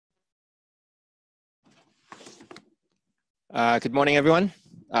Good morning, everyone.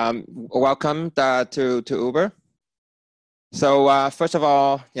 Welcome to Uber. So first of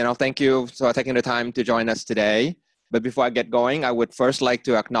all, thank you for taking the time to join us today. But before I get going, I would first like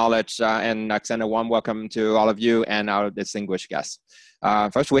to acknowledge and extend a warm welcome to all of you and our distinguished guests.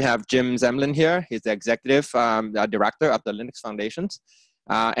 First, we have Jim Zemlin here. He's the executive director of the Linux Foundations.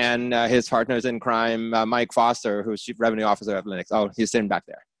 And his partners in crime, Mike Foster, who's chief revenue officer of Linux. Oh, he's sitting back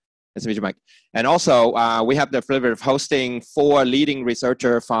there. Nice to meet you, Mike. And also, we have the privilege of hosting 4 leading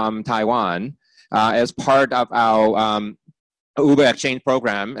researchers from Taiwan as part of our Uber Exchange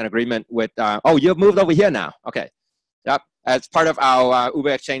program, an agreement with, oh, you've moved over here now. Okay. Yep. As part of our Uber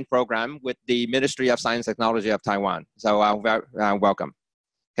Exchange program with the Ministry of Science and Technology of Taiwan. So welcome.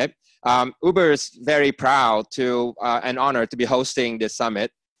 Okay. Uber is very proud to and honored to be hosting this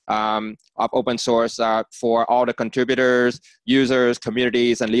summit of open source for all the contributors, users,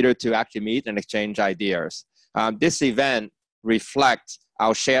 communities, and leaders to actually meet and exchange ideas. This event reflects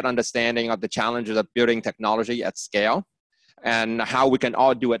our shared understanding of the challenges of building technology at scale and how we can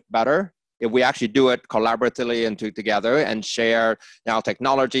all do it better if we actually do it collaboratively and together and share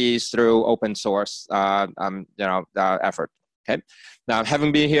technologies through open source effort. Okay. Now,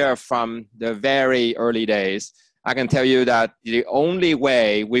 having been here from the very early days, I can tell you that the only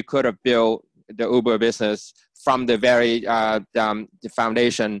way we could have built the Uber business from the very the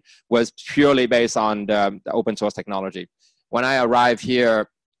foundation was purely based on the open source technology. When I arrived here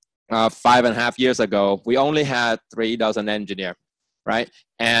 5.5 years ago, we only had 36 engineers, right?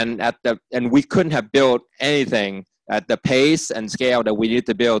 And we couldn't have built anything at the pace and scale that we need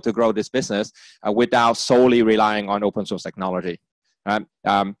to build to grow this business without solely relying on open source technology.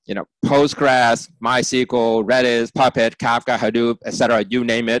 Postgres, MySQL, Redis, Puppet, Kafka, Hadoop, etc. You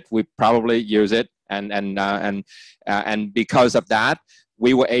name it, we probably use it, and because of that,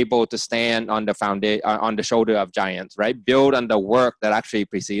 we were able to stand on the shoulder of giants, right? Build on the work that actually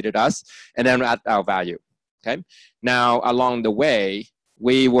preceded us, and then add our value. Okay. Now, along the way,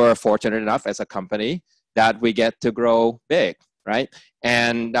 we were fortunate enough as a company that we get to grow big, right?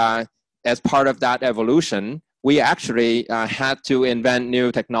 And as part of that evolution, we actually had to invent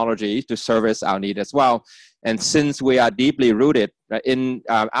new technology to service our need as well. And since we are deeply rooted in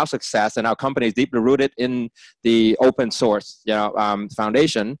our success and our company is deeply rooted in the open source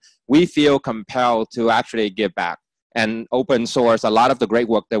foundation, we feel compelled to actually give back and open source a lot of the great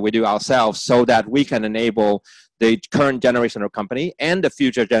work that we do ourselves so that we can enable the current generation of company and the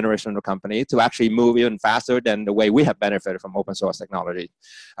future generation of company to actually move even faster than the way we have benefited from open source technology.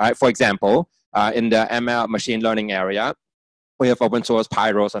 All right, for example, in the ML machine learning area, we have open source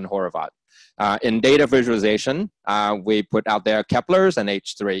Pyros and Horovod. In data visualization, we put out there Keplers and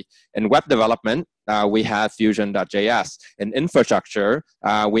H3. In web development, we have Fusion.js. In infrastructure,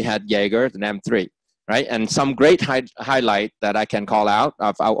 we had Jaeger and M3. Right? And some great highlight that I can call out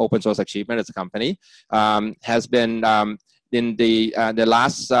of our open source achievement as a company has been in the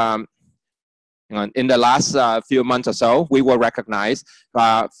last few months or so, we were recognized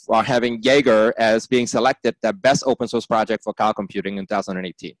for having Jaeger as being selected the best open source project for cloud computing in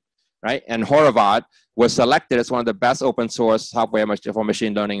 2018. Right? And Horovod was selected as one of the best open source software for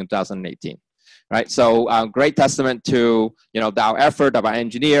machine learning in 2018. Right, so great testament to our effort of our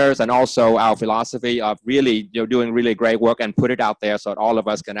engineers and also our philosophy of really doing really great work and put it out there so that all of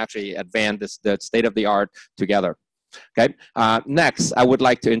us can actually advance the state of the art together. Okay, next I would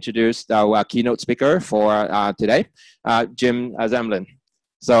like to introduce our keynote speaker for today, Jim Zemlin.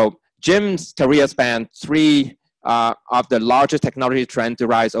 So Jim's career spanned 3 of the largest technology trends to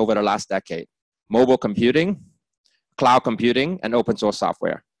rise over the last decade: mobile computing, cloud computing, and open source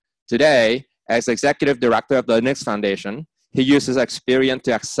software. Today, as executive director of the Linux Foundation, he uses experience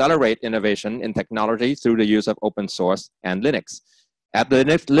to accelerate innovation in technology through the use of open source and Linux. At the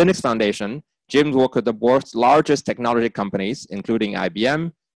Linux Foundation, Jim works with the world's largest technology companies, including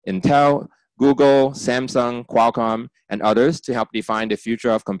IBM, Intel, Google, Samsung, Qualcomm, and others to help define the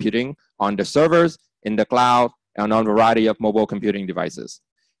future of computing on the servers, in the cloud, and on a variety of mobile computing devices.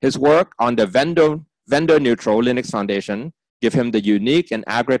 His work on the vendor-neutral Linux Foundation give him the unique and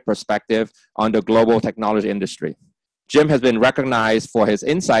accurate perspective on the global technology industry. Jim has been recognized for his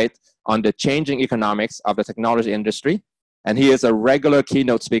insight on the changing economics of the technology industry, and he is a regular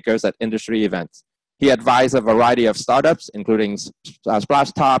keynote speaker at industry events. He advises a variety of startups, including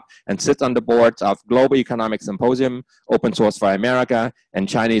Splashtop, and sits on the boards of Global Economic Symposium, Open Source for America, and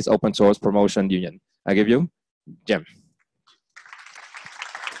Chinese Open Source Promotion Union. I give you Jim.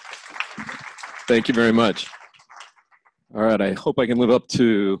 Thank you very much. All right, I hope I can live up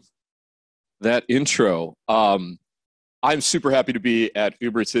to that intro. I'm super happy to be at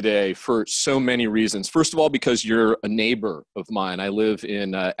Uber today for so many reasons. First of all, because you're a neighbor of mine. I live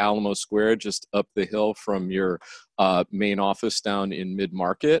in Alamo Square, just up the hill from your main office down in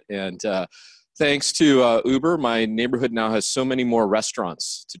Mid-Market. And thanks to Uber, my neighborhood now has so many more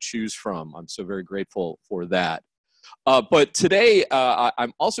restaurants to choose from. I'm so very grateful for that. But today,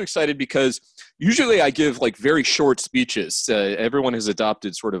 I'm also excited because usually I give like very short speeches. Everyone has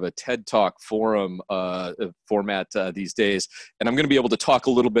adopted sort of a TED Talk forum format these days. And I'm going to be able to talk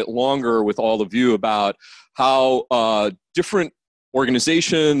a little bit longer with all of you about how different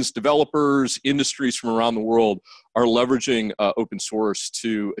organizations, developers, industries from around the world are leveraging open source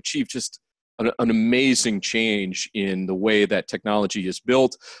to achieve just an amazing change in the way that technology is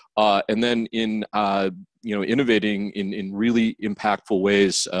built, and then in innovating in really impactful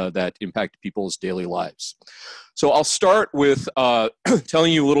ways that impact people's daily lives. So I'll start with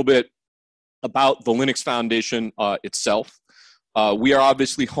telling you a little bit about the Linux Foundation itself. We are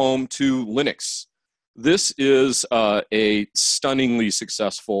obviously home to Linux. This is a stunningly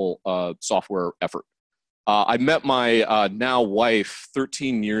successful software effort. I met my now wife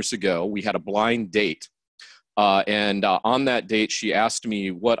 13 years ago. We had a blind date. And on that date, she asked me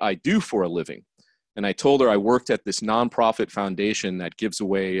what I do for a living. And I told her I worked at this nonprofit foundation that gives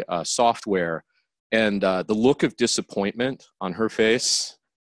away software. And the look of disappointment on her face,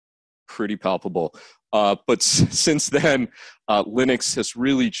 pretty palpable. But since then, Linux has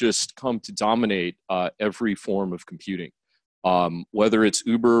really just come to dominate every form of computing. Whether it's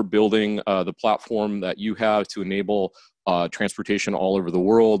Uber building the platform that you have to enable transportation all over the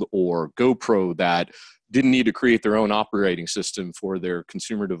world, or GoPro that didn't need to create their own operating system for their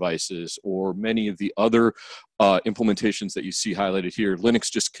consumer devices, or many of the other implementations that you see highlighted here, Linux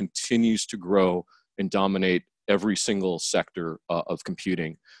just continues to grow and dominate every single sector of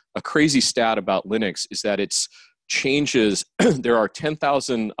computing. A crazy stat about Linux is that its changes, there are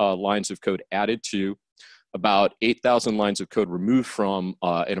 10,000 lines of code added to, about 8,000 lines of code removed from,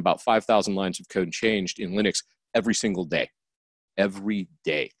 and about 5,000 lines of code changed in Linux every single day. Every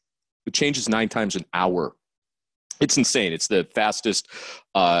day. It changes 9 times an hour. It's insane. It's the fastest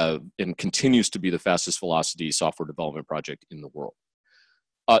and continues to be the fastest velocity software development project in the world.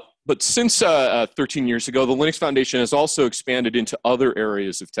 But since 13 years ago, the Linux Foundation has also expanded into other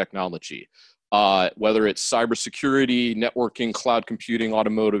areas of technology. Whether it's cybersecurity, networking, cloud computing,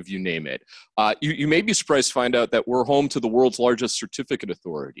 automotive, you name it. You may be surprised to find out that we're home to the world's largest certificate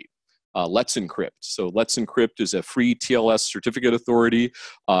authority, Let's Encrypt. So Let's Encrypt is a free TLS certificate authority.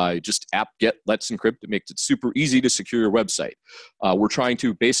 Just apt-get Let's Encrypt. It makes it super easy to secure your website. We're trying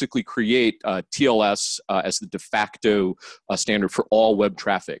to basically create TLS as the de facto standard for all web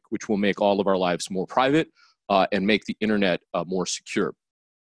traffic, which will make all of our lives more private and make the internet more secure.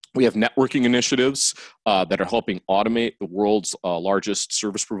 We have networking initiatives that are helping automate the world's largest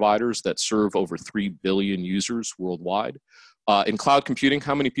service providers that serve over 3 billion users worldwide. In cloud computing,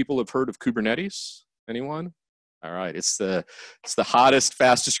 how many people have heard of Kubernetes? Anyone? All right, it's the hottest,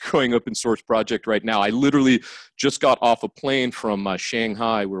 fastest growing open source project right now. I literally just got off a plane from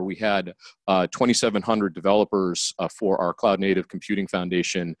Shanghai, where we had 2,700 developers for our Cloud Native Computing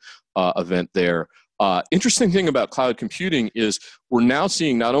Foundation event there. Interesting thing about cloud computing is we're now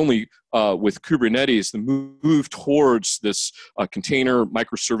seeing not only with Kubernetes the move towards this container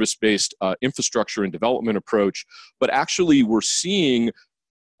microservice-based infrastructure and development approach, but actually we're seeing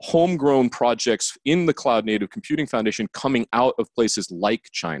homegrown projects in the Cloud Native Computing Foundation coming out of places like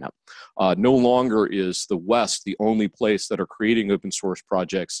China. No longer is the West the only place that are creating open source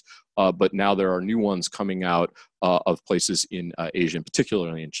projects, but now there are new ones coming out of places in Asia, and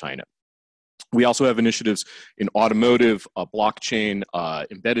particularly in China. We also have initiatives in automotive, blockchain,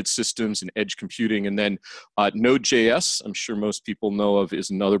 embedded systems, and edge computing. And then Node.js, I'm sure most people know of,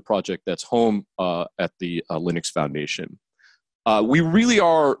 is another project that's home at the Linux Foundation. We really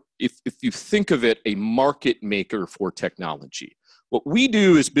are, if you think of it, a market maker for technology. What we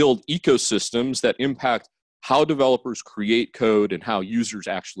do is build ecosystems that impact how developers create code and how users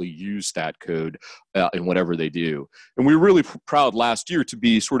actually use that code in whatever they do. And we were really proud last year to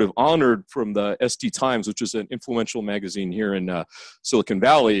be sort of honored from the ST Times, which is an influential magazine here in Silicon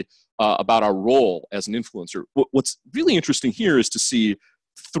Valley, about our role as an influencer. What's really interesting here is to see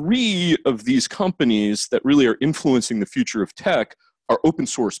 3 of these companies that really are influencing the future of tech are open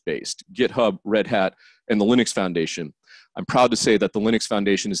source based: GitHub, Red Hat, and the Linux Foundation. I'm proud to say that the Linux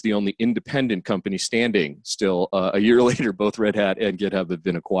Foundation is the only independent company standing still. A year later, both Red Hat and GitHub have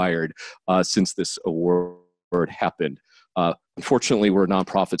been acquired since this award happened. Unfortunately, we're a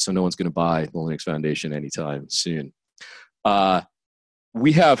nonprofit, so no one's going to buy the Linux Foundation anytime soon.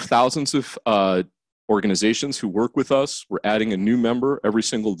 We have thousands of organizations who work with us. We're adding a new member every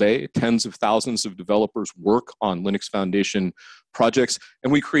single day. Tens of thousands of developers work on Linux Foundation projects,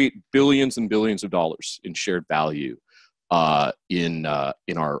 and we create billions and billions of dollars in shared value in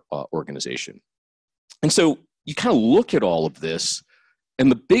our organization. And so you kind of look at all of this,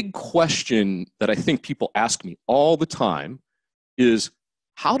 and the big question that I think people ask me all the time is,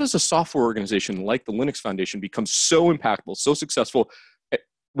 how does a software organization like the Linux Foundation become so impactful, so successful?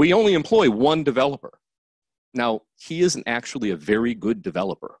 We only employ one developer. Now, he isn't actually a very good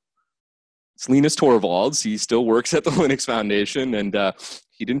developer. It's Linus Torvalds. He still works at the Linux Foundation, and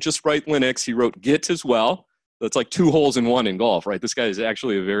he didn't just write Linux, he wrote Git as well. That's like 2 holes in 1 in golf, right? This guy is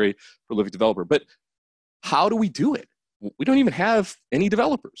actually a very prolific developer. But how do we do it? We don't even have any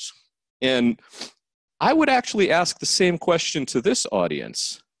developers. And I would actually ask the same question to this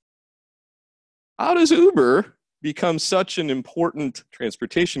audience. How does Uber become such an important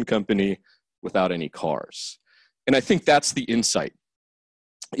transportation company without any cars? And I think that's the insight,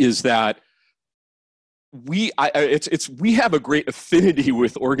 is that we have a great affinity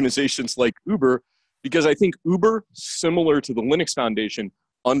with organizations like Uber, because I think Uber, similar to the Linux Foundation,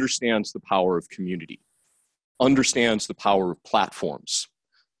 understands the power of community, understands the power of platforms,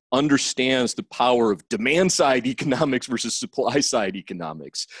 understands the power of demand-side economics versus supply-side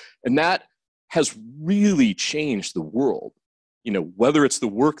economics. And that has really changed the world. You know, whether it's the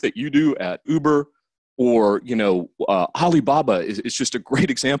work that you do at Uber or, you know, Alibaba is just a great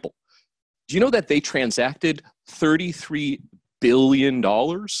example. Do you know that they transacted $33 billion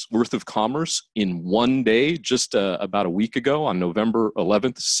worth of commerce in one day, just about a week ago on November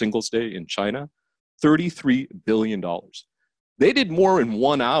 11th, Singles Day in China? $33 billion. They did more in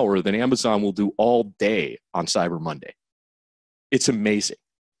 1 hour than Amazon will do all day on Cyber Monday. It's amazing,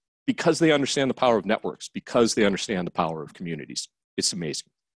 because they understand the power of networks, because they understand the power of communities. It's amazing.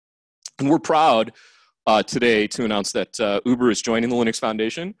 And we're proud today to announce that Uber is joining the Linux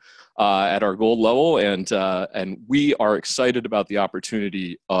Foundation at our gold level, and we are excited about the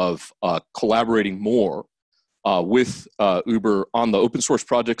opportunity of collaborating more with Uber on the open source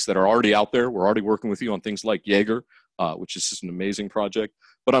projects that are already out there. We're already working with you on things like Jaeger, which is just an amazing project,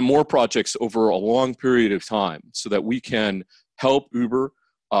 but on more projects over a long period of time, so that we can help Uber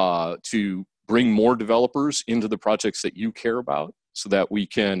to bring more developers into the projects that you care about, so that we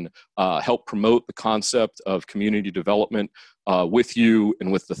can help promote the concept of community development with you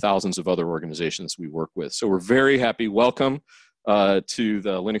and with the thousands of other organizations we work with. So we're very happy. Welcome to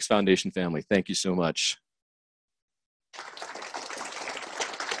the Linux Foundation family. Thank you so much.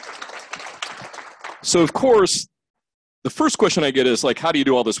 So of course, the first question I get is like, how do you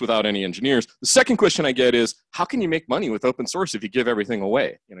do all this without any engineers? The second question I get is, how can you make money with open source if you give everything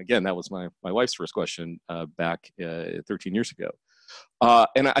away? And again, that was my wife's first question back 13 years ago.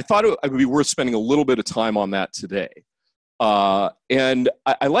 And I thought it would be worth spending a little bit of time on that today. And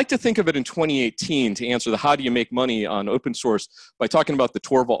I like to think of it in 2018 to answer the how do you make money on open source by talking about the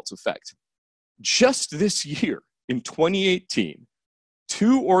Torvalds effect. Just this year, in 2018,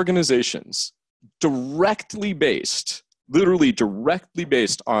 2 organizations directly based, literally directly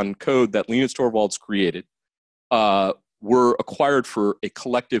based on code that Linus Torvalds created, were acquired for a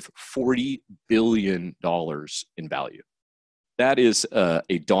collective $40 billion in value. That is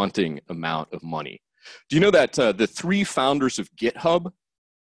a daunting amount of money. Do you know that the 3 founders of GitHub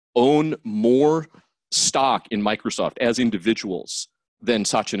own more stock in Microsoft as individuals than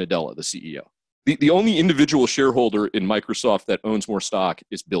Satya Nadella, the CEO? The only individual shareholder in Microsoft that owns more stock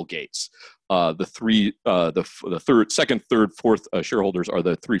is Bill Gates. The second, third, fourth shareholders are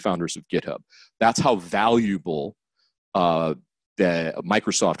the 3 founders of GitHub. That's how valuable the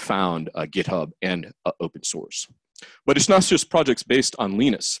Microsoft found GitHub and open source. But it's not just projects based on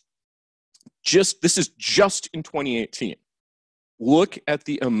Linus. This is just in 2018. Look at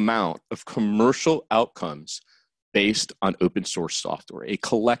the amount of commercial outcomes based on open source software, a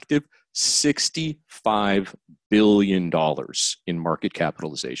collective $65 billion in market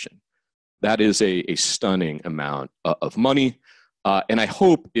capitalization. That is a stunning amount of money, and I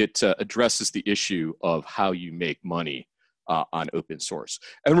hope it addresses the issue of how you make money on open source.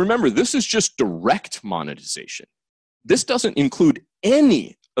 And remember, this is just direct monetization. This doesn't include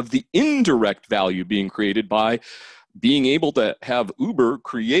any of the indirect value being created by being able to have Uber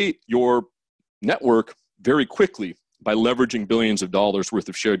create your network very quickly by leveraging billions of dollars worth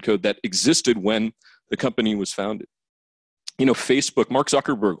of shared code that existed when the company was founded. You know, Facebook, Mark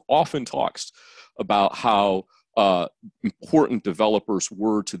Zuckerberg often talks about how important developers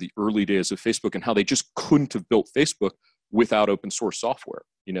were to the early days of Facebook and how they just couldn't have built Facebook without open source software.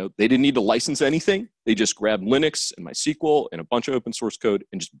 You know, they didn't need to license anything. They just grabbed Linux and MySQL and a bunch of open source code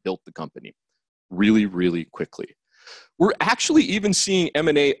and just built the company. really, really quickly. We're actually even seeing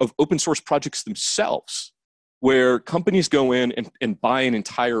M&A of open source projects themselves, where companies go in and buy an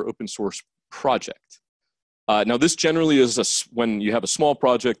entire open source project. Now, this generally is when you have a small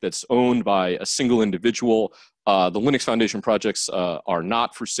project that's owned by a single individual. The Linux Foundation projects are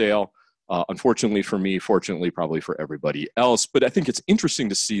not for sale, unfortunately for me, fortunately probably for everybody else. But I think it's interesting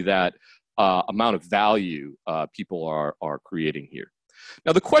to see that amount of value people are creating here.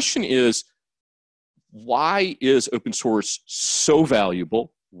 Now, the question is, why is open source so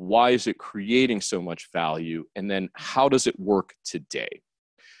valuable? Why is it creating so much value? And then how does it work today?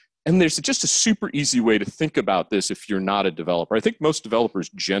 And there's just a super easy way to think about this if you're not a developer. I think most developers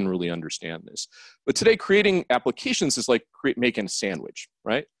generally understand this. But today, creating applications is like making a sandwich,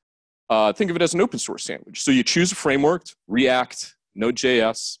 right? Think of it as an open source sandwich. So you choose a framework, React,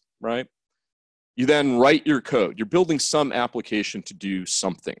 Node.js, right? You then write your code. You're building some application to do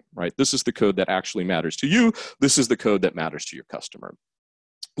something, right? This is the code that actually matters to you. This is the code that matters to your customer.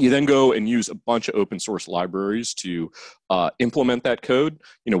 You then go and use a bunch of open source libraries to implement that code.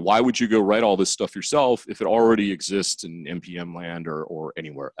 You know, why would you go write all this stuff yourself if it already exists in NPM land or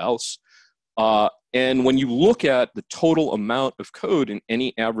anywhere else? And when you look at the total amount of code in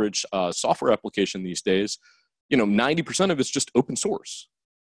any average software application these days, you know, 90% of it's just open source.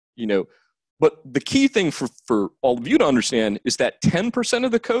 You know, but the key thing for all of you to understand is that 10%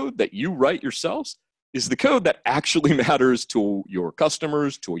 of the code that you write yourselves is the code that actually matters to your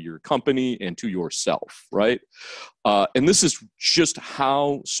customers, to your company, and to yourself, right? And this is just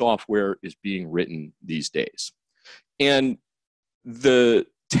how software is being written these days. And the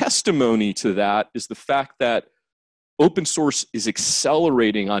testimony to that is the fact that open source is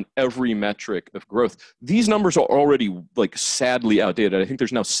accelerating on every metric of growth. These numbers are already like sadly outdated. I think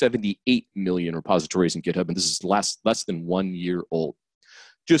there's now 78 million repositories in GitHub, and this is less than 1 year old.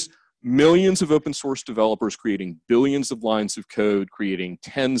 Just millions of open source developers creating billions of lines of code, creating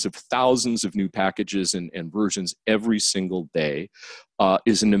tens of thousands of new packages and versions every single day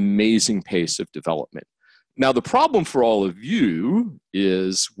is an amazing pace of development. Now, the problem for all of you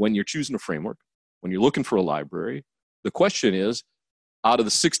is when you're choosing a framework, when you're looking for a library, the question is, out of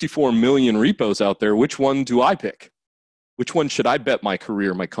the 64 million repos out there, which one do I pick? Which one should I bet my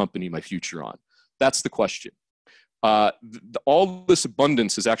career, my company, my future on? That's the question. All this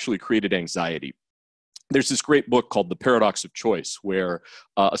abundance has actually created anxiety. There's this great book called The Paradox of Choice, where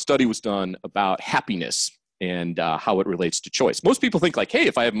a study was done about happiness and how it relates to choice. Most people think like, hey,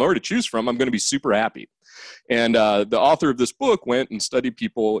 if I have more to choose from, I'm going to be super happy. And the author of this book went and studied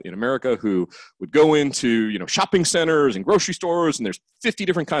people in America who would go into, you know, shopping centers and grocery stores, and there's 50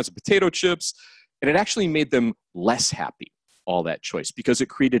 different kinds of potato chips, and it actually made them less happy, all that choice, because it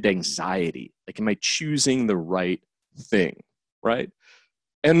created anxiety. Like, am I choosing the right thing, right?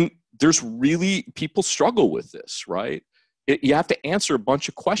 And there's really, people struggle with this, right? You have to answer a bunch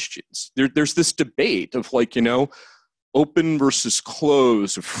of questions. There's this debate of like, you know, open versus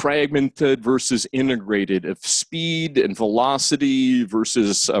closed, of fragmented versus integrated, of speed and velocity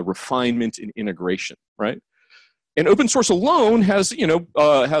versus refinement and integration, right? And open source alone has, you know,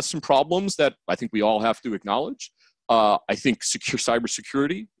 has some problems that I think we all have to acknowledge. I think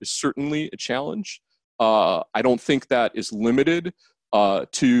cybersecurity is certainly a challenge. I don't think that is limited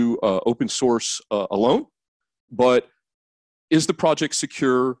to open source alone, but is the project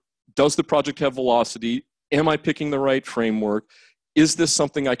secure? Does the project have velocity? Am I picking the right framework? Is this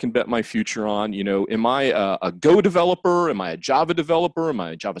something I can bet my future on? You know, am I a Go developer? Am I a Java developer? Am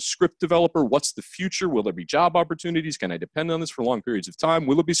I a JavaScript developer? What's the future? Will there be job opportunities? Can I depend on this for long periods of time?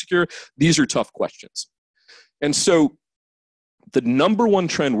 Will it be secure? These are tough questions. And so the number one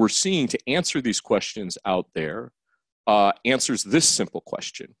trend we're seeing to answer these questions out there answers this simple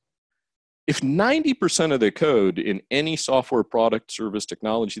question. If 90% of the code in any software product, service,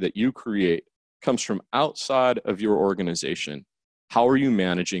 technology that you create comes from outside of your organization, how are you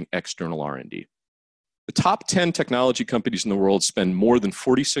managing external R&D? The top 10 technology companies in the world spend more than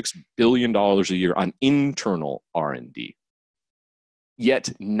 $46 billion a year on internal R&D. Yet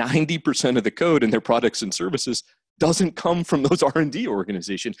 90% of the code in their products and services doesn't come from those R&D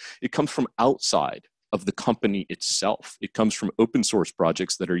organizations. It comes from outside of the company itself. It comes from open source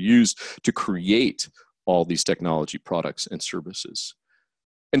projects that are used to create all these technology products and services.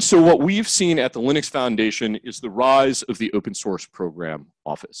 And so what we've seen at the Linux Foundation is the rise of the open source program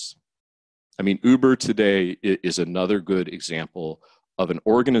office. I mean, Uber today is another good example of an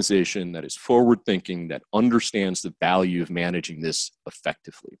organization that is forward thinking, that understands the value of managing this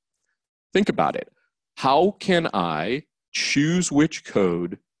effectively. Think about it. How can I choose which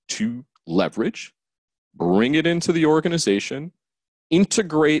code to leverage, bring it into the organization,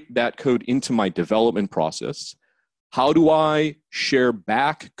 integrate that code into my development process? How do I share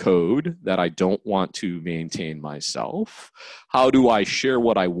back code that I don't want to maintain myself? How do I share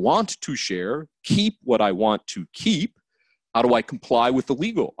what I want to share, keep what I want to keep? How do I comply with the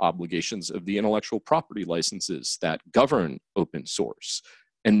legal obligations of the intellectual property licenses that govern open source?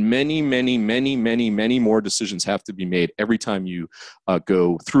 And many, many, many, many, many more decisions have to be made every time you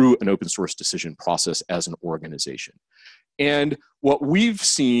go through an open source decision process as an organization. And what we've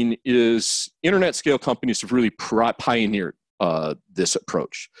seen is internet scale companies have really pioneered this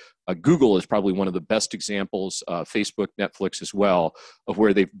approach. Google is probably one of the best examples, Facebook, Netflix as well, of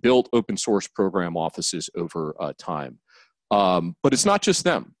where they've built open source program offices over time. But it's not just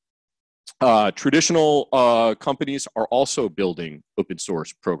them. Traditional companies are also building open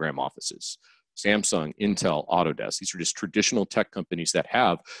source program offices. Samsung, Intel, Autodesk, these are just traditional tech companies that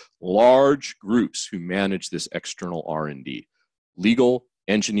have large groups who manage this external R&D. Legal,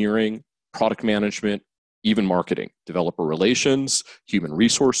 engineering, product management, even marketing, developer relations, human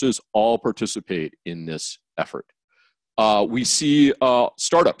resources, all participate in this effort. We see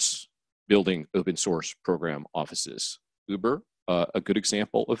startups building open source program offices. Uber, a good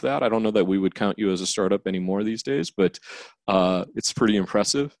example of that. I don't know that we would count you as a startup anymore these days, but it's pretty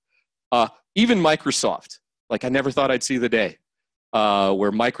impressive. Even Microsoft, like I never thought I'd see the day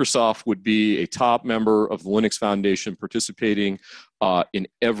where Microsoft would be a top member of the Linux Foundation participating in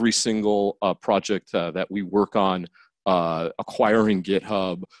every single project that we work on, acquiring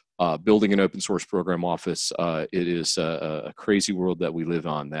GitHub, building an open source program office. It is a crazy world that we live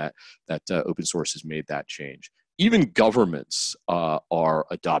on that open source has made that change. Even governments are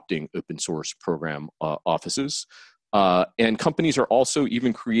adopting open source program offices. And companies are also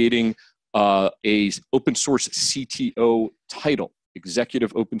even creating a open source CTO title,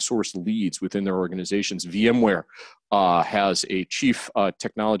 executive open source leads within their organizations. VMware has a chief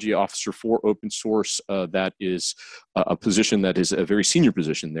technology officer for open source that is a position that is a very senior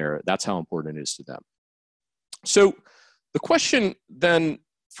position there. That's how important it is to them. So the question then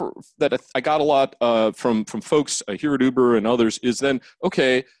that I got a lot from folks here at Uber and others is then,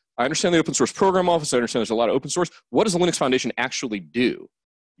 okay, I understand the open source program office. I understand there's a lot of open source. What does the Linux Foundation actually do?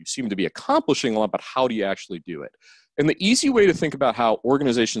 You seem to be accomplishing a lot, but how do you actually do it? And the easy way to think about how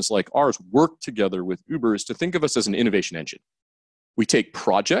organizations like ours work together with Uber is to think of us as an innovation engine. We take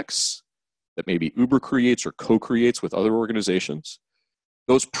projects that maybe Uber creates or co-creates with other organizations.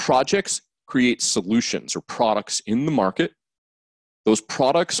 Those projects create solutions or products in the market. Those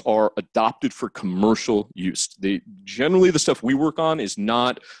products are adopted for commercial use. Generally, the stuff we work on is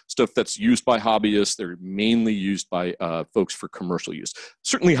not stuff that's used by hobbyists. They're mainly used by folks for commercial use.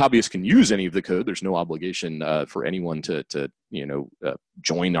 Certainly, hobbyists can use any of the code. There's no obligation for anyone to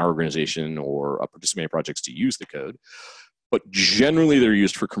join our organization or participate in projects to use the code. But generally, they're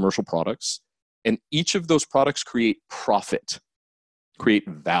used for commercial products. And each of those products create profit, create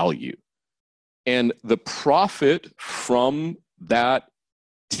value. And the profit from that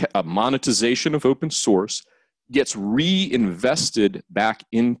monetization of open source gets reinvested back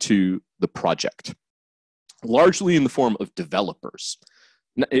into the project, largely in the form of developers.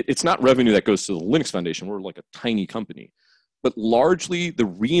 It's not revenue that goes to the Linux Foundation. We're like a tiny company. But largely, the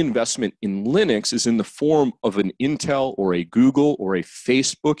reinvestment in Linux is in the form of an Intel or a Google or a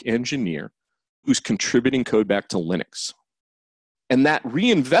Facebook engineer who's contributing code back to Linux. And that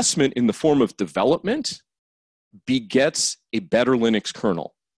reinvestment in the form of development begets a better Linux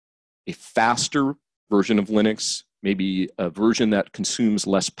kernel, a faster version of Linux, maybe a version that consumes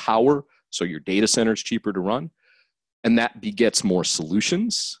less power, so your data center is cheaper to run, and that begets more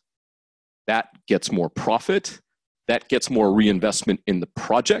solutions, that gets more profit, that gets more reinvestment in the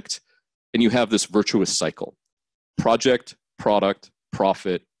project, and you have this virtuous cycle. Project, product,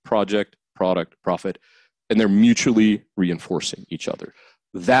 profit, project, product, profit, and they're mutually reinforcing each other.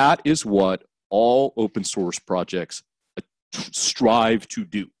 That is what all open source projects strive to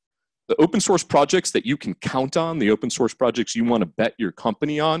do. The open source projects that you can count on, the open source projects you want to bet your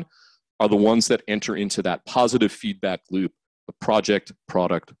company on, are the ones that enter into that positive feedback loop of project,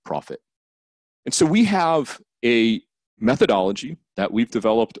 product, profit. And so we have a methodology that we've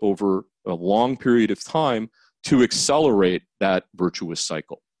developed over a long period of time to accelerate that virtuous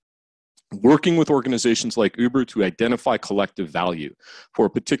cycle. Working with organizations like Uber to identify collective value for a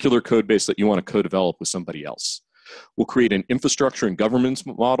particular code base that you want to co-develop with somebody else. We'll create an infrastructure and governance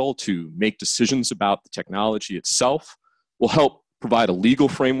model to make decisions about the technology itself. We'll help provide a legal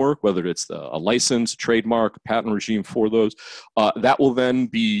framework, whether it's a license, trademark, patent regime for those. That will then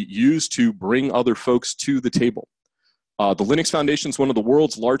be used to bring other folks to the table. The Linux Foundation is one of the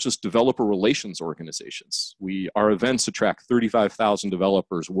world's largest developer relations organizations. Our events attract 35,000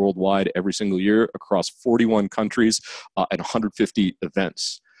 developers worldwide every single year across 41 countries and 150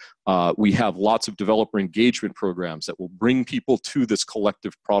 events. We have lots of developer engagement programs that will bring people to this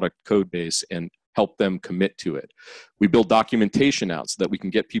collective product code base and help them commit to it. We build documentation out so that we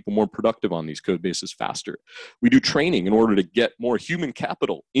can get people more productive on these code bases faster. We do training in order to get more human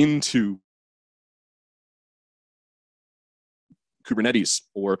capital into Kubernetes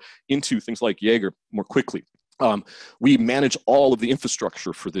or into things like Jaeger more quickly. We manage all of the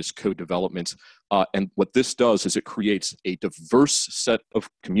infrastructure for this code development. And what this does is it creates a diverse set of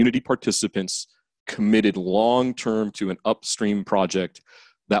community participants committed long-term to an upstream project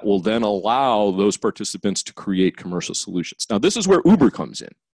that will then allow those participants to create commercial solutions. Now, this is where Uber comes in,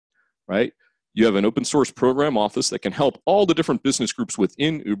 right? You have an open source program office that can help all the different business groups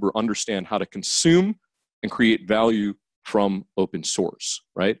within Uber understand how to consume and create value from open source,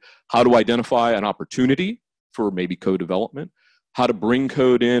 right? How to identify an opportunity for maybe code development, how to bring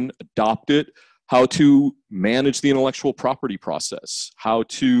code in, adopt it, how to manage the intellectual property process, how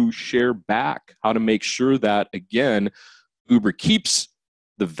to share back, how to make sure that, again, Uber keeps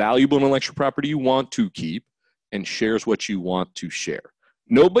the valuable intellectual property you want to keep and shares what you want to share.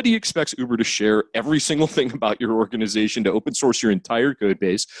 Nobody expects Uber to share every single thing about your organization, to open source your entire code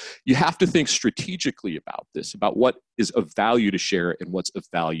base. You have to think strategically about this, about what is of value to share and what's of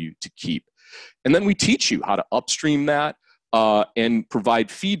value to keep. And then we teach you how to upstream that and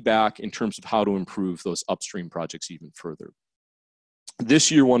provide feedback in terms of how to improve those upstream projects even further. This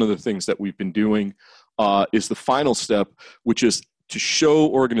year, one of the things that we've been doing is the final step, which is to show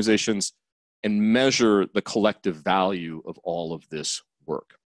organizations and measure the collective value of all of this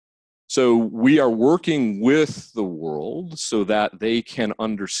work. So we are working with the world so that they can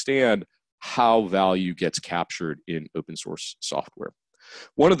understand how value gets captured in open source software.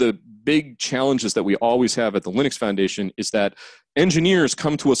 One of the big challenges that we always have at the Linux Foundation is that engineers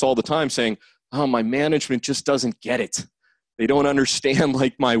come to us all the time saying, oh, my management just doesn't get it. They don't understand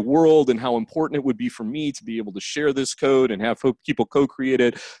like my world and how important it would be for me to be able to share this code and have people co-create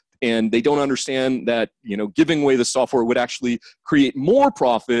it. And they don't understand that, you know, giving away the software would actually create more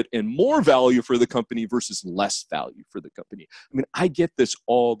profit and more value for the company versus less value for the company. I mean, I get this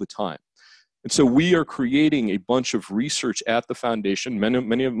all the time. And so we are creating a bunch of research at the foundation,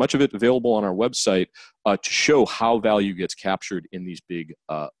 much of it available on our website, to show how value gets captured in these big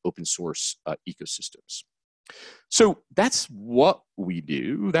open source ecosystems. So that's what we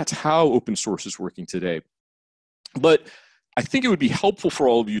do. That's how open source is working today. But I think it would be helpful for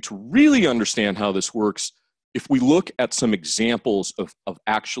all of you to really understand how this works if we look at some examples of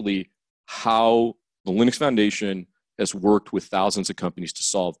actually how the Linux Foundation has worked with thousands of companies to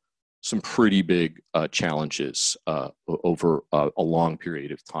solve some pretty big challenges over a long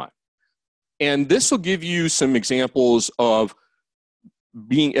period of time. And this will give you some examples of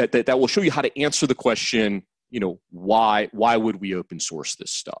being that will show you how to answer the question, you know, why would we open source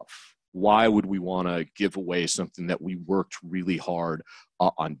this stuff? Why would we want to give away something that we worked really hard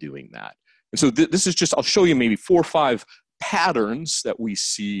on doing that? And so this is just, I'll show you maybe 4 or 5 patterns that we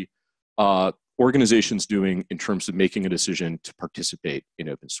see organizations doing in terms of making a decision to participate in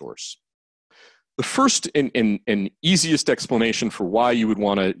open source. The first and easiest explanation for why you would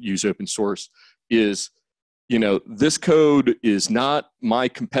want to use open source is, you know, this code is not my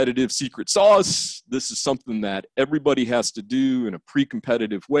competitive secret sauce. This is something that everybody has to do in a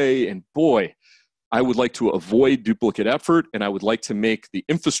pre-competitive way. And boy, I would like to avoid duplicate effort, and I would like to make the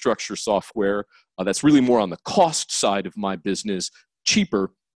infrastructure software that's really more on the cost side of my business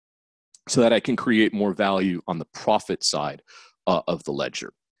cheaper so that I can create more value on the profit side of the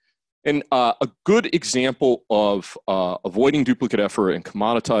ledger. And a good example of avoiding duplicate effort and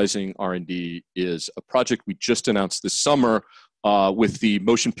commoditizing R&D is a project we just announced this summer with the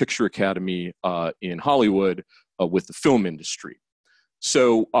Motion Picture Academy in Hollywood with the film industry.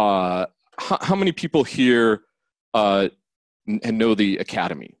 So how many people here know the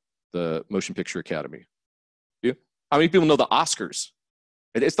Academy, the Motion Picture Academy? You? How many people know the Oscars?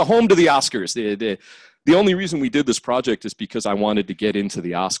 It's the home to the Oscars. The only reason we did this project is because I wanted to get into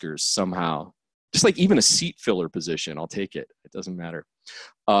the Oscars somehow. Just like even a seat filler position, I'll take it. It doesn't matter.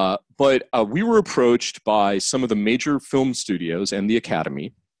 But we were approached by some of the major film studios and the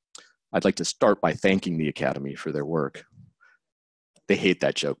Academy. I'd like to start by thanking the Academy for their work. They hate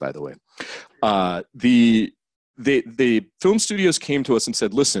that joke, by the way. The film studios came to us and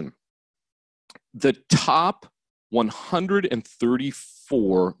said, listen, the top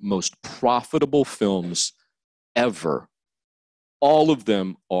 134 most profitable films ever, all of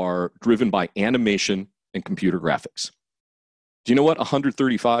them are driven by animation and computer graphics. Do you know what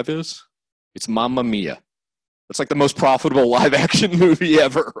 135 is? It's Mamma Mia. It's like the most profitable live action movie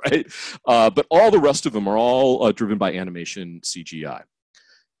ever, right? But all the rest of them are all driven by animation CGI.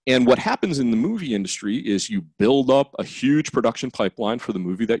 And what happens in the movie industry is you build up a huge production pipeline for the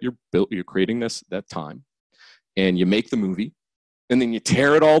movie that you're creating that time, and you make the movie, and then you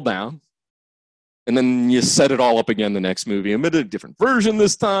tear it all down, and then you set it all up again the next movie, and with a different version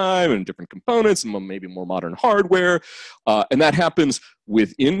this time, and different components, and maybe more modern hardware. And that happens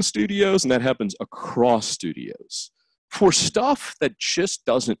within studios, and that happens across studios for stuff that just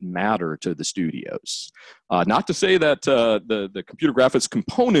doesn't matter to the studios. Not to say that the computer graphics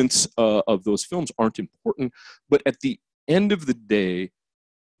components of those films aren't important, but at the end of the day,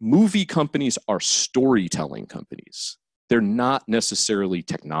 movie companies are storytelling companies. They're not necessarily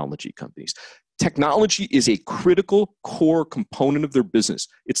technology companies. Technology is a critical core component of their business.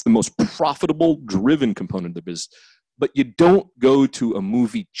 It's the most profitable, driven component of their business. But you don't go to a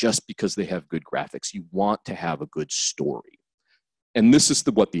movie just because they have good graphics. You want to have a good story. And this is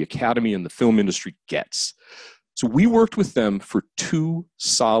what the Academy and the film industry gets. So we worked with them for 2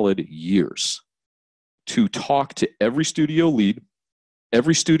 solid years to talk to every studio lead,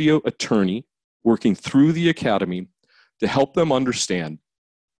 every studio attorney working through the Academy to help them understand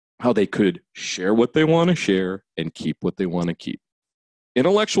how they could share what they want to share and keep what they want to keep.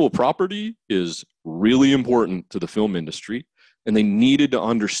 Intellectual property is really important to the film industry, and they needed to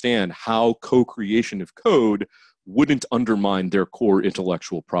understand how co-creation of code wouldn't undermine their core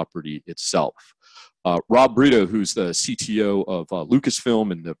intellectual property itself. Rob Brito, who's the CTO of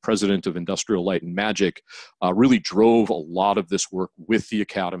Lucasfilm and the president of Industrial Light and Magic, really drove a lot of this work with the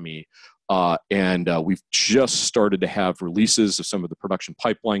Academy. And we've just started to have releases of some of the production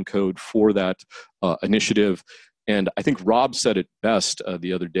pipeline code for that initiative. And I think Rob said it best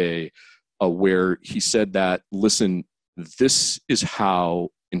the other day, where he said that, listen, this is how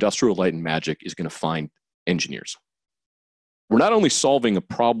Industrial Light and Magic is going to find engineers. We're not only solving a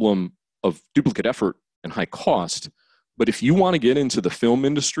problem of duplicate effort and high cost, but if you want to get into the film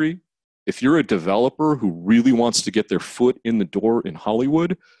industry, if you're a developer who really wants to get their foot in the door in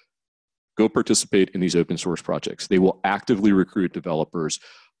Hollywood, go participate in these open source projects. They will actively recruit developers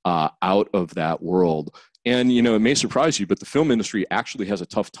out of that world. And, you know, it may surprise you, but the film industry actually has a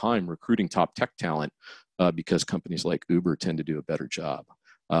tough time recruiting top tech talent because companies like Uber tend to do a better job.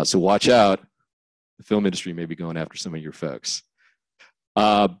 So watch out. The film industry may be going after some of your folks.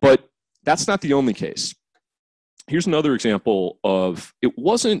 But that's not the only case. Here's another example of, it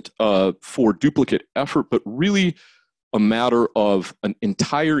wasn't for duplicate effort, but really a matter of an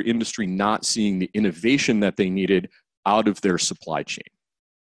entire industry not seeing the innovation that they needed out of their supply chain.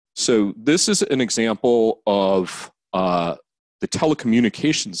 So this is an example of the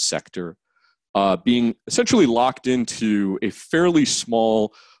telecommunications sector being essentially locked into a fairly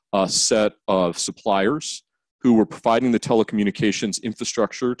small set of suppliers who were providing the telecommunications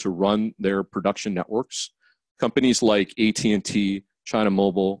infrastructure to run their production networks. Companies like AT&T, China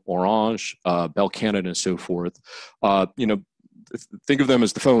Mobile, Orange, Bell Canada, and so forth. You know, think of them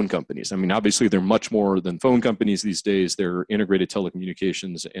as the phone companies. I mean, obviously, they're much more than phone companies these days. They're integrated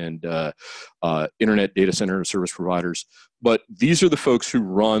telecommunications and internet data center service providers. But these are the folks who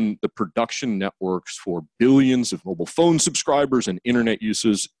run the production networks for billions of mobile phone subscribers and internet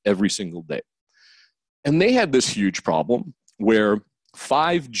users every single day. And they had this huge problem where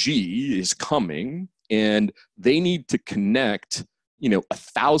 5G is coming and they need to connect, you know,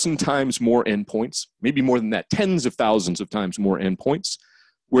 1,000 times more endpoints, maybe more than that, tens of thousands of times more endpoints,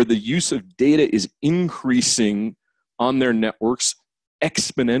 where the use of data is increasing on their networks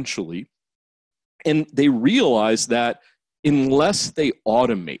exponentially. And they realize that unless they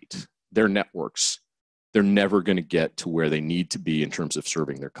automate their networks, they're never going to get to where they need to be in terms of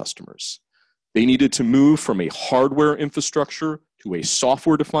serving their customers. They needed to move from a hardware infrastructure to a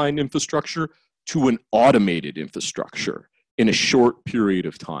software-defined infrastructure to an automated infrastructure in a short period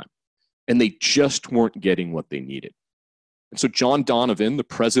of time. And they just weren't getting what they needed. And so John Donovan, the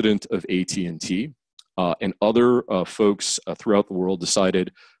president of AT&T, and other folks throughout the world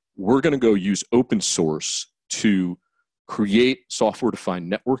decided, we're going to go use open source to create software-defined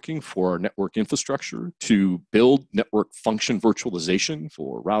networking for our network infrastructure, to build network function virtualization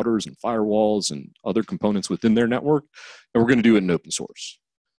for routers and firewalls and other components within their network, and we're going to do it in open source.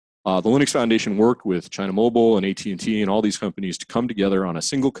 The Linux Foundation worked with China Mobile and AT&T and all these companies to come together on a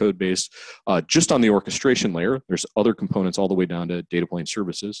single code base just on the orchestration layer. There's other components all the way down to data plane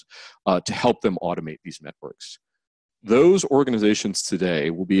services to help them automate these networks. Those organizations today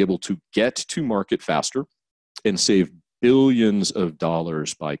will be able to get to market faster and save billions of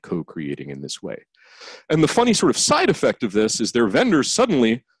dollars by co-creating in this way. And the funny sort of side effect of this is their vendors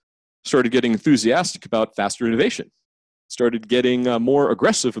suddenly started getting enthusiastic about faster innovation, started getting more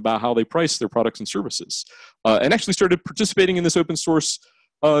aggressive about how they price their products and services, and actually started participating in this open source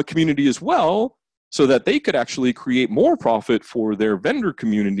community as well, so that they could actually create more profit for their vendor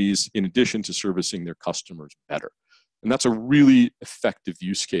communities in addition to servicing their customers better. And that's a really effective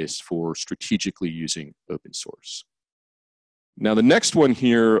use case for strategically using open source. Now, the next one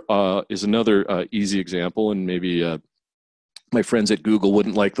here is another easy example, and maybe my friends at Google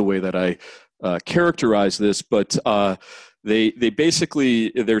wouldn't like the way that I characterize this, but they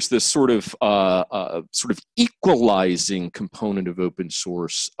basically, there's this sort of equalizing component of open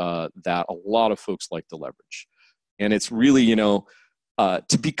source that a lot of folks like to leverage. And it's really,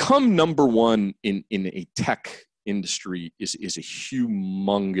 to become number one in a tech industry is a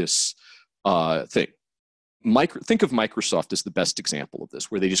humongous thing. Think of Microsoft as the best example of this,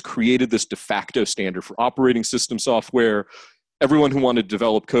 where they just created this de facto standard for operating system software. Everyone who wanted to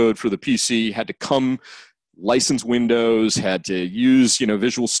develop code for the PC had to come license Windows, had to use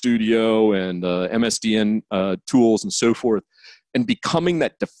Visual Studio and MSDN tools and so forth. And becoming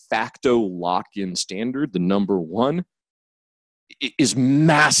that de facto lock-in standard, the number one, is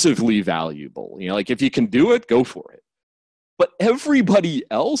massively valuable. Like if you can do it, go for it. But everybody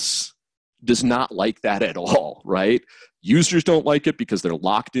else does not like that at all, right? Users don't like it because they're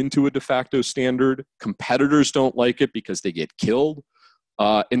locked into a de facto standard. Competitors don't like it because they get killed.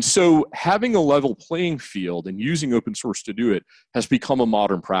 And so having a level playing field and using open source to do it has become a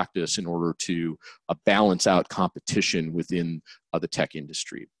modern practice in order to balance out competition within the tech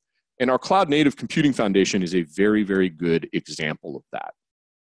industry. And our Cloud Native Computing Foundation is a very, very good example of that,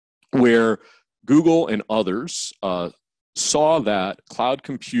 where Google and others saw that cloud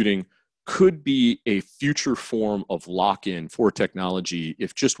computing could be a future form of lock-in for technology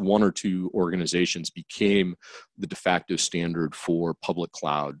if just one or two organizations became the de facto standard for public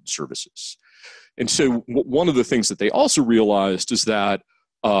cloud services. And so one of the things that they also realized is that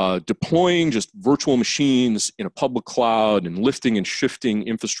deploying just virtual machines in a public cloud and lifting and shifting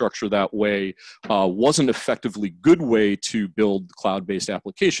infrastructure that way wasn't effectively a good way to build cloud-based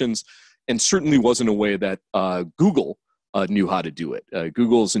applications, and certainly wasn't a way that Google knew how to do it.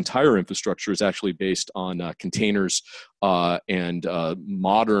 Google's entire infrastructure is actually based on containers and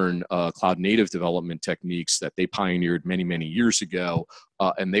modern cloud native development techniques that they pioneered many, many years ago.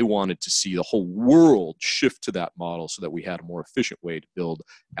 And they wanted to see the whole world shift to that model so that we had a more efficient way to build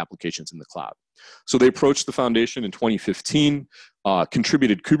applications in the cloud. So they approached the foundation in 2015,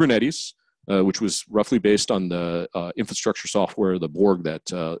 contributed Kubernetes, which was roughly based on the infrastructure software, the Borg that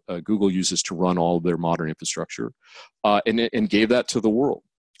Google uses to run all of their modern infrastructure, and gave that to the world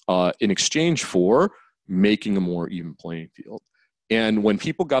in exchange for making a more even playing field. And when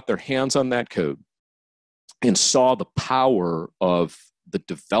people got their hands on that code and saw the power of the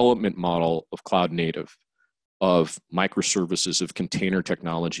development model of cloud native, of microservices, of container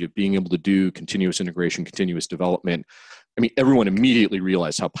technology, of being able to do continuous integration, continuous development, everyone immediately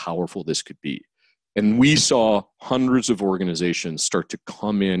realized how powerful this could be. And we saw hundreds of organizations start to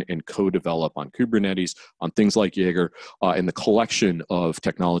come in and co-develop on Kubernetes, on things like Jaeger, and the collection of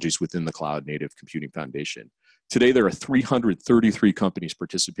technologies within the Cloud Native Computing Foundation. Today, there are 333 companies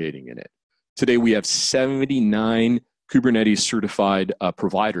participating in it. Today, we have 79 Kubernetes certified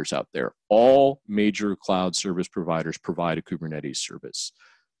providers out there. All major cloud service providers provide a Kubernetes service.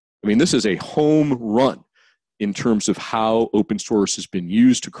 This is a home run in terms of how open source has been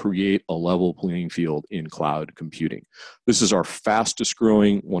used to create a level playing field in cloud computing. This is our fastest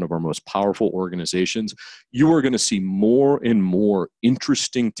growing, one of our most powerful organizations. You are going to see more and more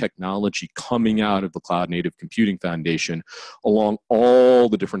interesting technology coming out of the Cloud Native Computing Foundation along all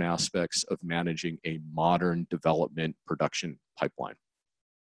the different aspects of managing a modern development production pipeline.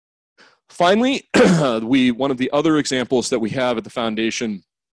 Finally, one of the other examples that we have at the foundation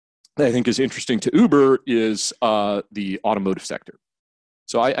that I think is interesting to Uber is the automotive sector.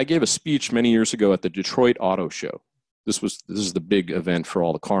 So I gave a speech many years ago at the Detroit Auto Show. This is the big event for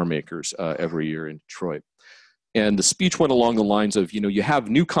all the car makers every year in Detroit. And the speech went along the lines of, you have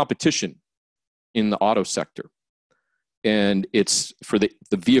new competition in the auto sector. And it's for the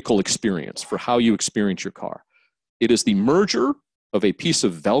vehicle experience, for how you experience your car. It is the merger of a piece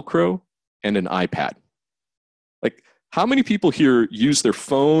of Velcro and an iPad. How many people here use their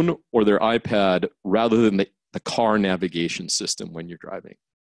phone or their iPad rather than the car navigation system when you're driving?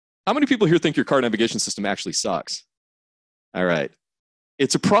 How many people here think your car navigation system actually sucks? All right.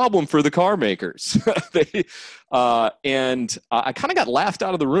 It's a problem for the car makers. And I kind of got laughed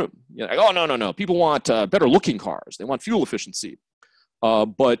out of the room. Oh, no. People want better looking cars. They want fuel efficiency.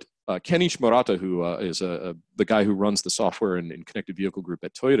 But Kenichi Murata, who is the guy who runs the software and connected vehicle group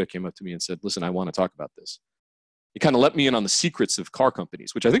at Toyota, came up to me and said, listen, I want to talk about this. He kind of let me in on the secrets of car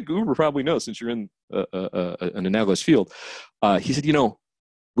companies, which I think Uber probably knows since you're in an analogous field. He said, we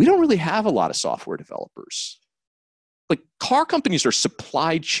don't really have a lot of software developers. Like car companies are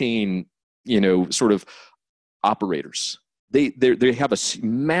supply chain, sort of operators. They have a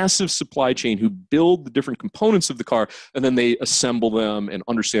massive supply chain who build the different components of the car, and then they assemble them and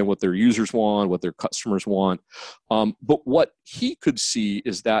understand what their users want, what their customers want. But what he could see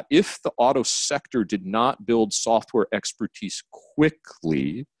is that if the auto sector did not build software expertise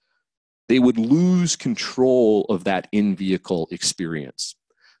quickly, they would lose control of that in-vehicle experience.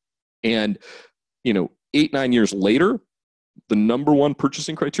 And 8-9 years later, the number one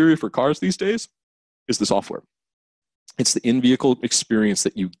purchasing criteria for cars these days is the software. It's the in-vehicle experience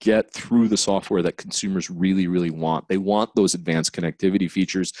that you get through the software that consumers really, really want. They want those advanced connectivity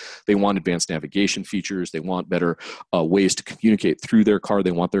features. They want advanced navigation features. They want better ways to communicate through their car.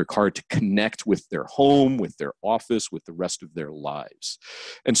 They want their car to connect with their home, with their office, with the rest of their lives.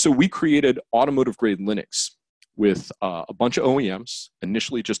 And so we created automotive-grade Linux with a bunch of OEMs.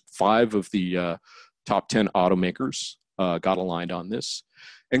 Initially, just 5 of the top 10 automakers got aligned on this,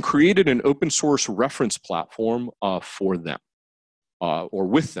 and created an open source reference platform for them, or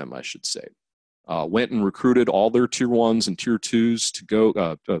with them, I should say. Went and recruited all their tier 1s and tier 2s to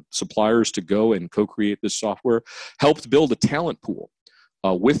go, suppliers to go and co-create this software, helped build a talent pool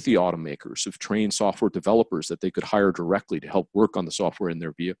with the automakers of trained software developers that they could hire directly to help work on the software in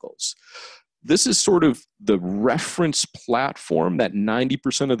their vehicles. This is sort of the reference platform, that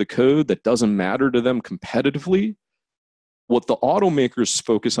 90% of the code that doesn't matter to them competitively. What the automakers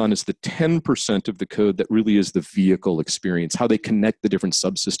focus on is the 10% of the code that really is the vehicle experience, how they connect the different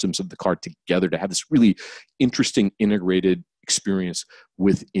subsystems of the car together to have this really interesting integrated experience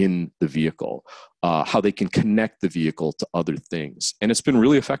within the vehicle, how they can connect the vehicle to other things. And it's been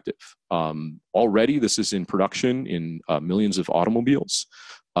really effective. Already, this is in production in millions of automobiles.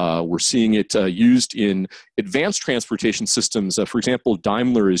 We're seeing it used in advanced transportation systems. For example,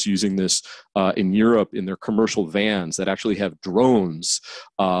 Daimler is using this in Europe in their commercial vans that actually have drones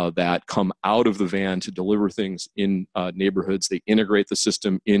that come out of the van to deliver things in neighborhoods. They integrate the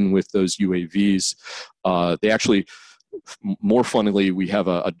system in with those UAVs. They actually, more funnily, we have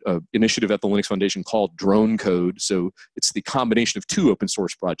a initiative at the Linux Foundation called Drone Code. So it's the combination of 2 open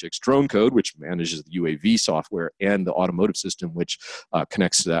source projects: Drone Code, which manages the UAV software, and the automotive system, which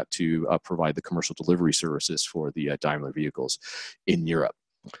connects to that to provide the commercial delivery services for the Daimler vehicles in Europe.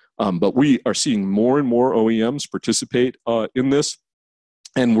 But we are seeing more and more OEMs participate in this.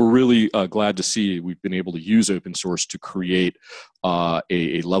 And we're really glad to see we've been able to use open source to create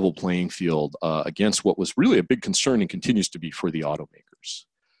a level playing field against what was really a big concern and continues to be for the automakers.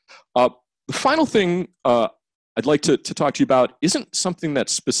 The final thing I'd like to talk to you about isn't something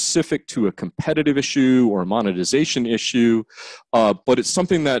that's specific to a competitive issue or a monetization issue, but it's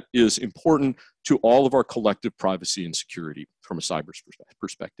something that is important to all of our collective privacy and security from a cyber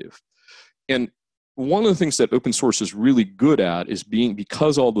perspective. And one of the things that open source is really good at is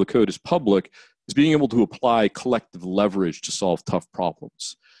because all the code is public, is being able to apply collective leverage to solve tough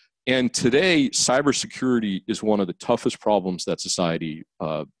problems. And today, cybersecurity is one of the toughest problems that society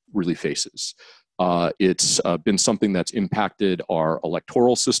really faces. It's been something that's impacted our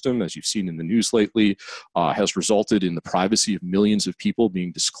electoral system, as you've seen in the news lately, has resulted in the privacy of millions of people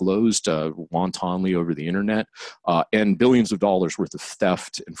being disclosed wantonly over the internet, and billions of dollars worth of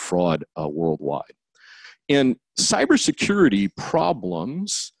theft and fraud worldwide. And cybersecurity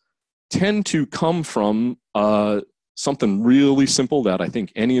problems tend to come from something really simple that I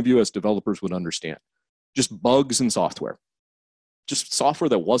think any of you as developers would understand: just bugs in software. Just software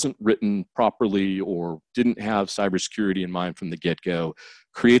that wasn't written properly or didn't have cybersecurity in mind from the get-go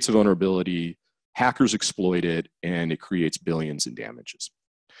creates a vulnerability, hackers exploit it, and it creates billions in damages.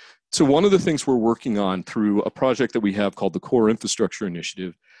 So one of the things we're working on through a project that we have called the Core Infrastructure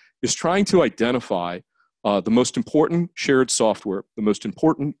Initiative is trying to identify the most important shared software, the most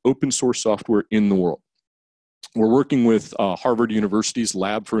important open source software in the world. We're working with Harvard University's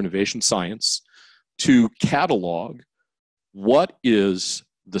Lab for Innovation Science to catalog what is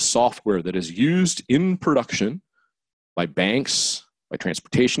the software that is used in production by banks, by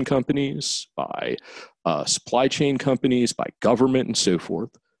transportation companies, by supply chain companies, by government, and so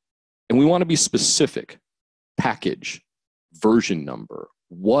forth. And we want to be specific: package, version number,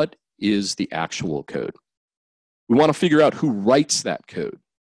 what is the actual code? We want to figure out who writes that code.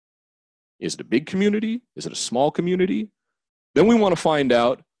 Is it a big community? Is it a small community? Then we want to find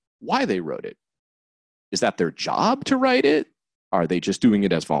out why they wrote it. Is that their job to write it? Are they just doing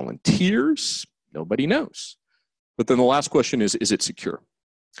it as volunteers? Nobody knows. But then the last question is it secure?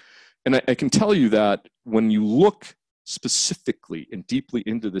 And I can tell you that when you look specifically and deeply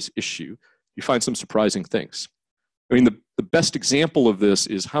into this issue, you find some surprising things. I mean, the best example of this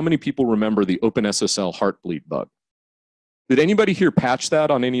is how many people remember the OpenSSL Heartbleed bug? Did anybody here patch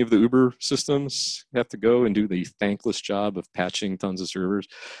that on any of the Uber systems? You have to go and do the thankless job of patching tons of servers.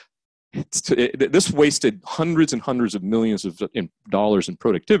 This wasted hundreds and hundreds of millions of dollars in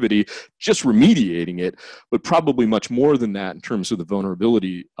productivity just remediating it, but probably much more than that in terms of the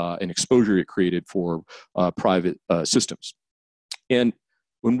vulnerability and exposure it created for private systems. And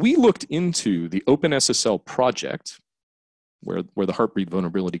when we looked into the OpenSSL project, where the Heartbleed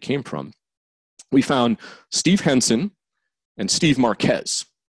vulnerability came from, we found Steve Henson and Steve Marquez.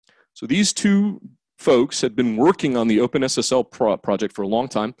 So these two folks had been working on the OpenSSL project for a long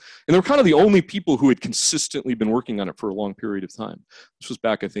time, and they were kind of the only people who had consistently been working on it for a long period of time. This was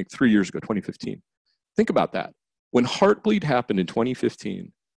back, I think, 3 years ago, 2015. Think about that. When Heartbleed happened in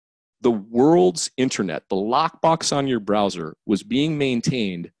 2015, the world's internet, the lockbox on your browser, was being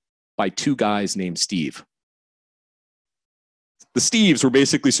maintained by two guys named Steve. The Steves were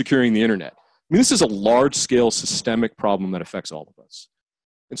basically securing the internet. I mean, this is a large-scale systemic problem that affects all of us.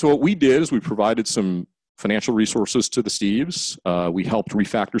 And so what we did is we provided some financial resources to the Steves. We helped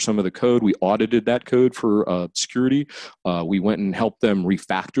refactor some of the code. We audited that code for security. We went and helped them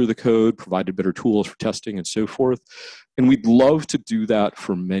refactor the code, provided better tools for testing and so forth. And we'd love to do that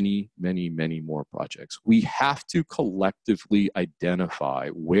for many, many, many more projects. We have to collectively identify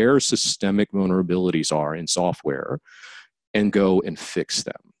where systemic vulnerabilities are in software and go and fix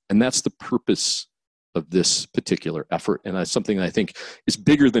them. And that's the purpose of this particular effort. And that's something that I think is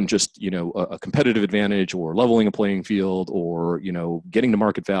bigger than just, a competitive advantage or leveling a playing field or, getting to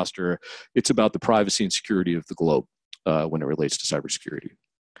market faster. It's about the privacy and security of the globe when it relates to cybersecurity.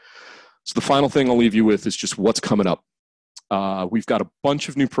 So the final thing I'll leave you with is just what's coming up. We've got a bunch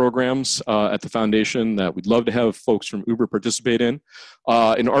of new programs at the foundation that we'd love to have folks from Uber participate in.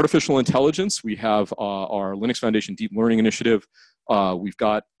 In artificial intelligence, we have our Linux Foundation Deep Learning Initiative. We've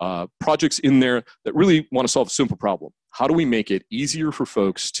got projects in there that really want to solve a simple problem. How do we make it easier for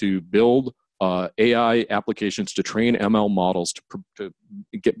folks to build AI applications to train ML models to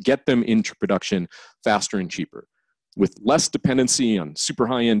get them into production faster and cheaper, with less dependency on super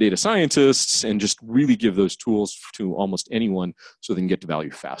high-end data scientists, and just really give those tools to almost anyone so they can get to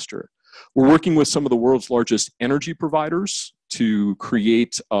value faster. We're working with some of the world's largest energy providers to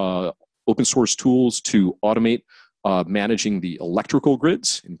create open source tools to automate managing the electrical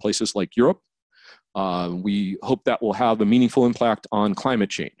grids in places like Europe. We hope that will have a meaningful impact on climate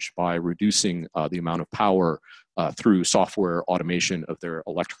change by reducing the amount of power through software automation of their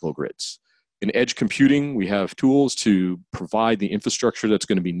electrical grids. In edge computing, we have tools to provide the infrastructure that's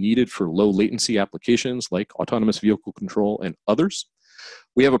going to be needed for low latency applications like autonomous vehicle control and others.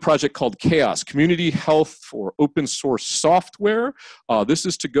 We have a project called Chaos, Community Health for Open Source Software. This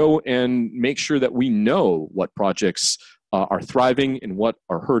is to go and make sure that we know what projects are thriving and what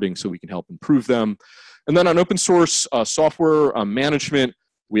are hurting so we can help improve them. And then on open source software management,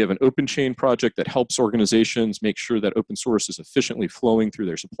 we have an open chain project that helps organizations make sure that open source is efficiently flowing through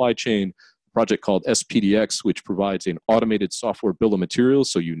their supply chain. Project called SPDX, which provides an automated software bill of materials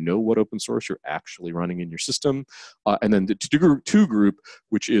so you know what open source you're actually running in your system. And then the two group,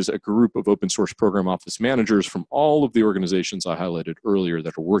 which is a group of open source program office managers from all of the organizations I highlighted earlier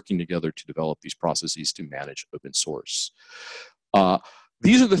that are working together to develop these processes to manage open source.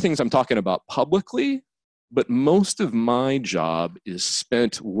 These are the things I'm talking about publicly, but most of my job is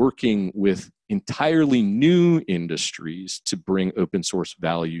spent working with entirely new industries to bring open source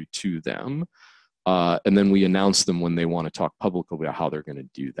value to them. And then we announce them when they want to talk publicly about how they're going to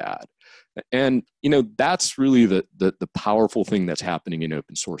do that. And that's really the powerful thing that's happening in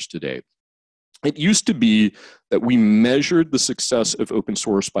open source today. It used to be that we measured the success of open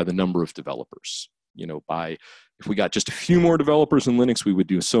source by the number of developers. If we got just a few more developers in Linux, we would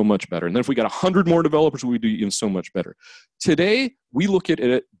do so much better. And then if we got 100 more developers, we would do even so much better. Today, we look at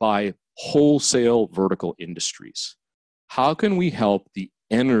it by wholesale vertical industries. How can we help the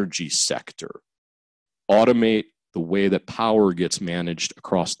energy sector automate the way that power gets managed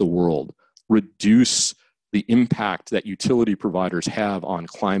across the world, reduce the impact that utility providers have on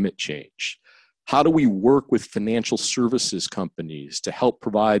climate change? How do we work with financial services companies to help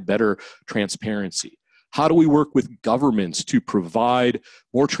provide better transparency? How do we work with governments to provide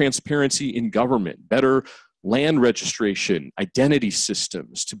more transparency in government, better land registration, identity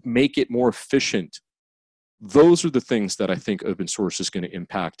systems to make it more efficient? Those are the things that I think open source is going to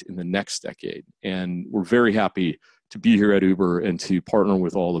impact in the next decade. And we're very happy to be here at Uber and to partner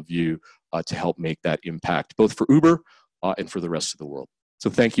with all of you to help make that impact, both for Uber and for the rest of the world. So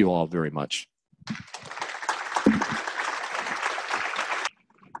thank you all very much.